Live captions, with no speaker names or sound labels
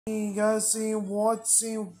You guys see what's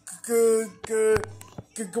good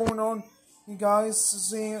going on? You guys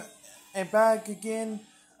see and back again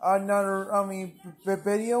another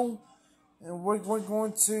video, and we're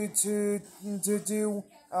going to do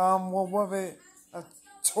what was it, a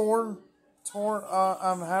tour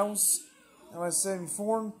house, as I said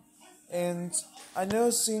before. And I know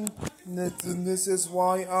seen that this is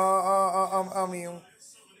why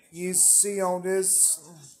you see all this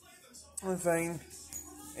thing.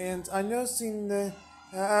 And I know seen the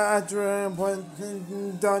after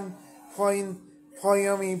done playing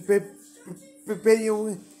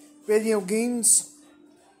video games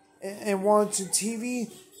and watching TV.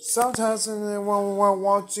 Sometimes while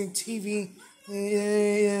watching TV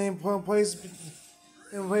and plays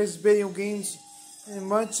video games, and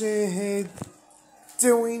much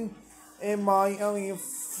doing in my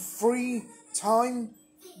free time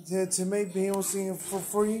to make videos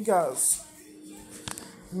for you guys.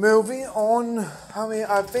 Moving on,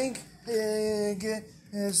 I think it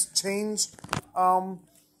has changed. I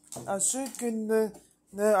should get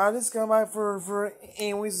I just got back for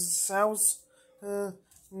Amy's house, the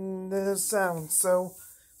sound. So,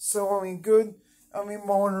 good.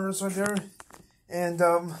 Monitors are there, and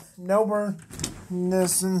no more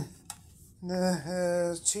this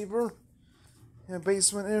cheaper,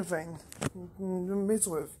 basement, everything. Mixed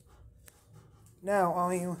with.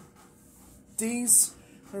 Now, these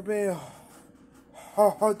are being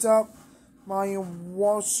hot up my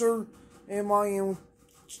washer and my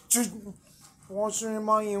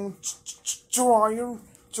dryer.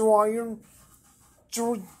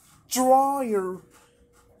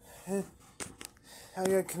 I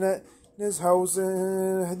gotta connect this hose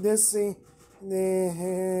and this thing,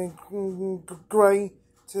 the gray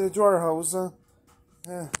to the dryer hose.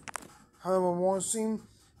 I'm washing,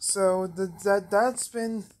 so that's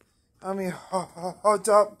been hot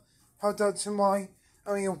up to my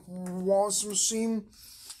washing machine,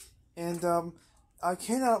 and I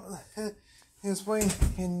cannot explain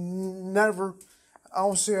never.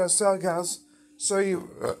 I'll see outside, guys. So you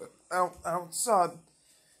outside.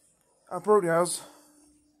 I broke the house.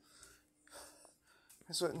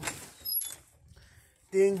 That's what.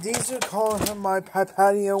 Then these are called my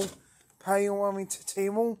patio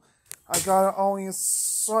table. I got it all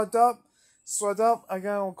swept up. I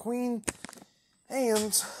got it all clean,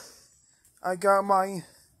 and I got my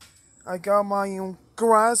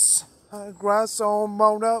grass all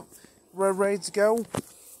mowed up, ready to go.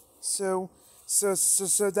 So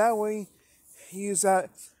that way, use that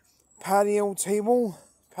patio table,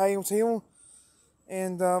 and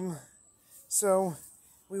so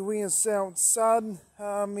we sit outside,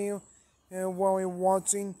 and while we're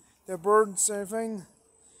watching the birds and everything.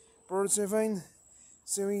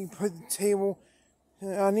 So we put the table.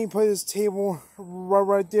 I need to put this table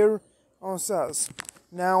right there on size.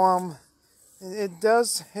 Now it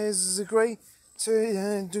is a great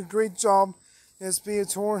to do a great job. It's being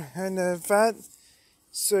torn and the fat.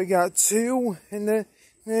 So you got two in the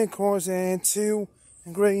corners and two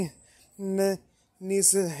great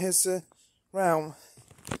needs to hit round.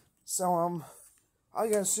 So I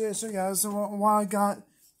gotta show you guys what I got.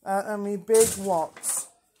 Big walks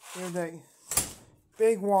today.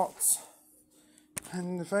 Big walks.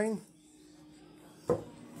 And the thing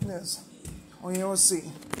is, let's see.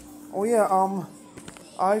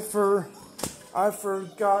 I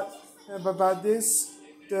forgot about this,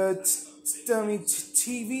 the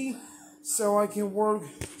TV, so I can work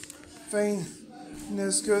thing.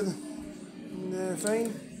 That's good. The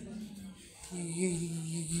thing,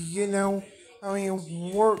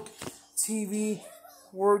 work TV,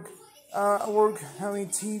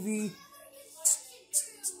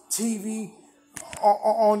 TV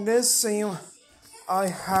on this thing. I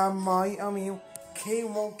have my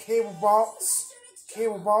cable box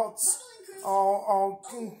all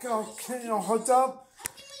hooked up,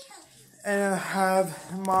 and I have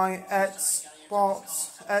my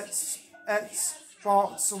Xbox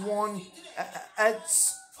One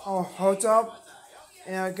X all hooked up,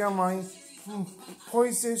 and I got my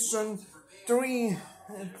PlayStation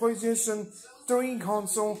 3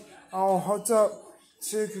 console all hooked up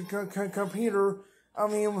to computer.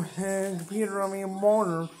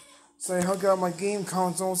 Monitor. So I hook up my game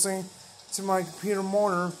console thing to my computer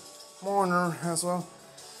monitor as well.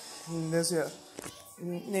 And that's it.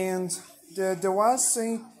 And the last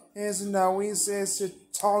thing is now is to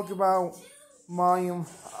talk about my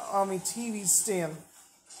TV stand.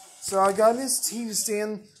 So I got this TV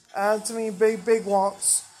stand. Add to me big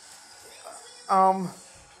watts. I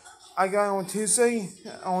got it on Tuesday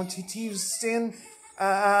on TV stand.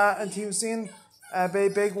 TV stand.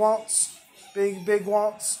 Big watts. big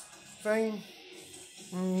wath thing.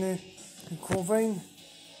 Cool thing.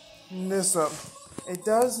 This up. It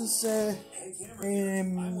doesn't say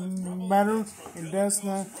matter. It does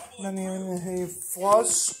not even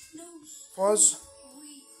flush,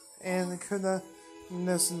 and it could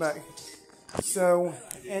this back. So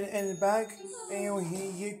in the back,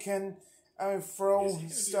 you can throw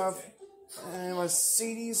stuff like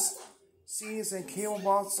CDs and cable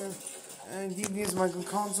boxes and DVDs, micro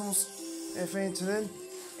consoles, if anything,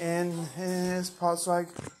 and it's parts like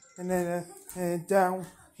and then down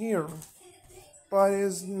here. But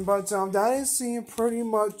that is pretty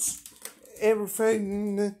much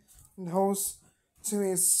everything the host to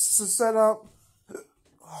me set up.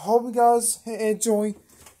 Hope you guys enjoy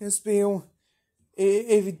this video.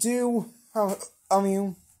 If you do, let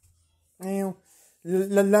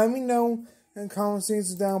me know in the comment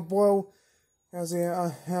section down below. As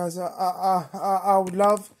I would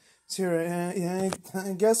love to hear it.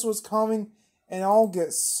 And guess what's coming in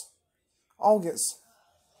August?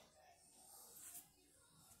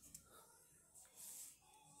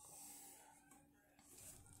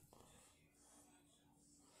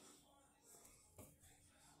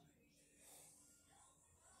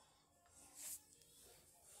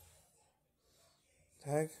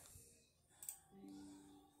 Tag.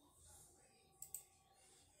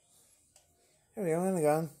 Here we go, and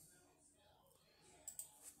again.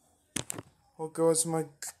 We'll go to my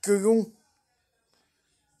Google.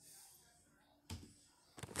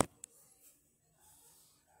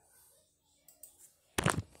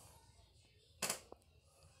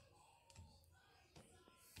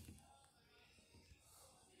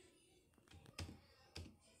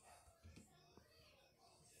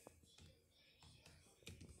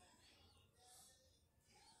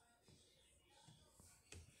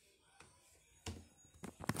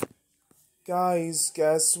 Guys,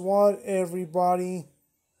 guess what, everybody?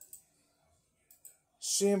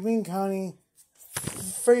 Champaign County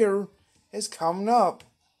Fair is coming up.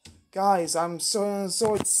 Guys, I'm so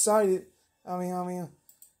excited.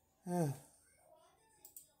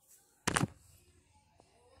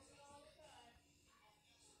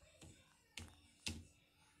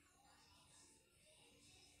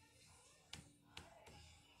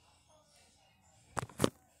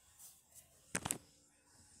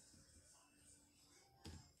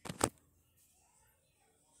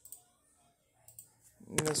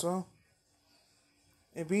 This one.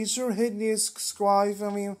 And be sure to hit the subscribe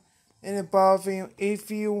and above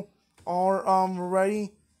if you are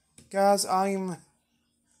ready. Guys, I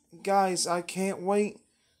can't wait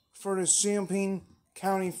for the Champaign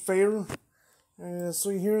County Fair. So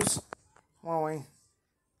here's what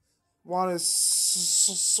is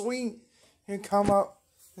sweet and come up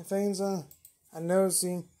the things I know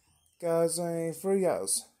see guys for you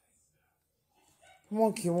guys. Come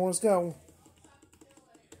on, kid, let's go.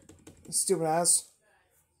 Stupid ass.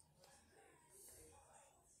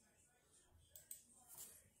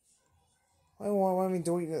 Why won't let me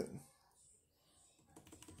delete it?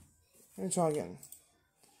 Let me try again.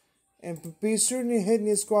 And be sure to hit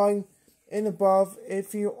the subscribe and above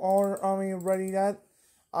if you are ready that.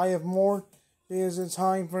 I have more. There's a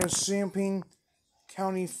time for the Champaign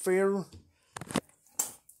County Fair.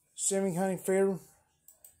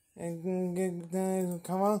 And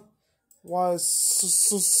come on. Was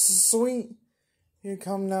sweet. Here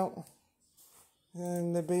coming out.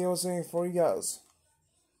 And the video saying for you guys.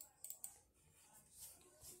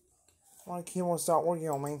 My keyboard start working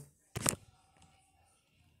on me.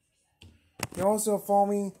 You also follow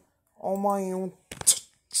me on my own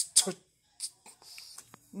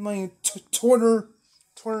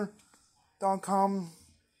Twitter.com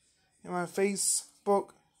and my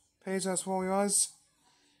Facebook page as well, guys.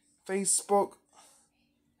 Facebook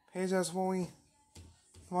page as well,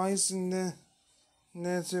 guys, and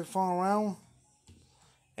then to follow around.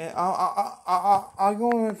 And I'm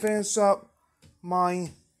going to finish up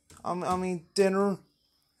my dinner.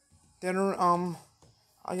 I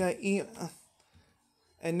gotta eat.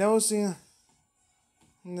 And noticing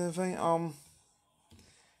the thing,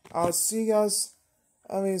 I'll see you guys,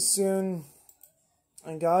 soon.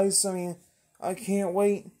 And guys, I can't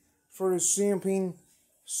wait for the Champaign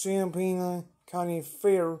County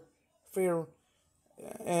Fair.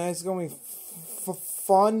 And it's gonna be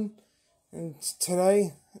fun. And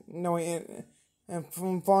today, and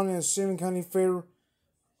fun in the Champaign County Fair.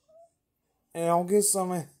 And August,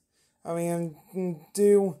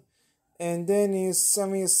 do, and then is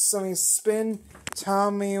spend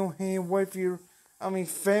time with your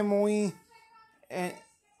family and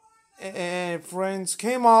friends.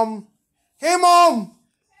 Hey mom,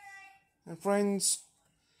 and friends,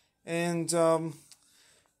 And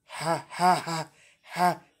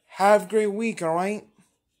have a great week, alright?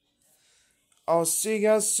 I'll see you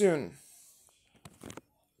guys soon.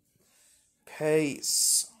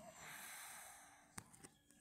 Peace.